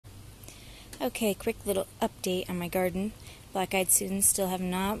Okay, quick little update on my garden. Black-eyed Susans still have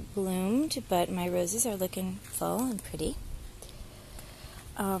not bloomed, but my roses are looking full and pretty.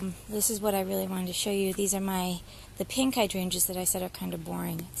 This is what I really wanted to show you. These are the pink hydrangeas that I said are kind of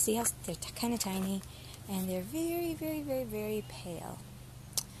boring. See how they're kind of tiny, and they're very, very, very, very pale.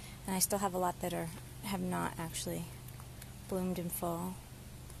 And I still have a lot that have not actually bloomed in full.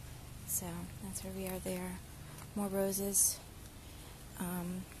 So that's where we are there. More roses.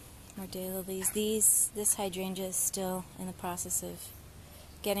 More daylilies. This hydrangea is still in the process of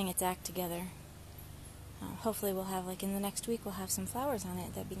getting its act together. Hopefully we'll have, like in the next week, we'll have some flowers on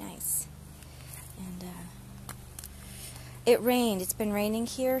it. That'd be nice. And it rained. It's been raining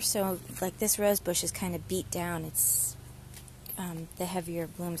here, so like this rose bush is kind of beat down. It's the heavier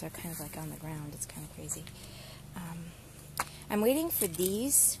blooms are kind of like on the ground. It's kind of crazy. I'm waiting for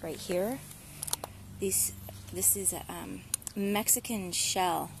these right here. This is a Mexican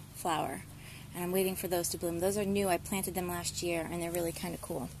shell flower, and I'm waiting for those to bloom. Those are new. I planted them last year, and they're really kind of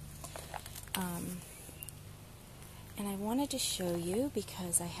cool. And I wanted to show you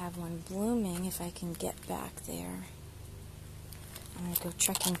because I have one blooming. If I can get back there, I'm going to go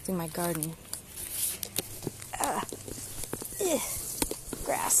trekking through my garden.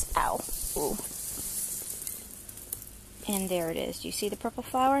 Grass. Ow. Ooh. And there it is. Do you see the purple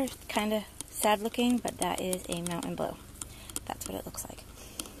flower? Kind of sad looking, but that is a mountain blue. That's what it looks like.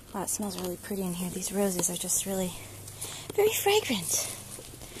 Wow, it smells really pretty in here. These roses are just really very fragrant.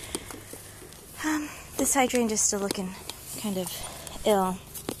 This hydrangea is still looking kind of ill.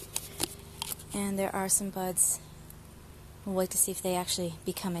 And there are some buds. We'll wait to see if they actually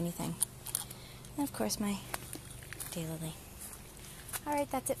become anything. And of course my daylily. Alright,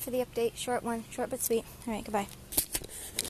 that's it for the update. Short one, short but sweet. Alright, goodbye.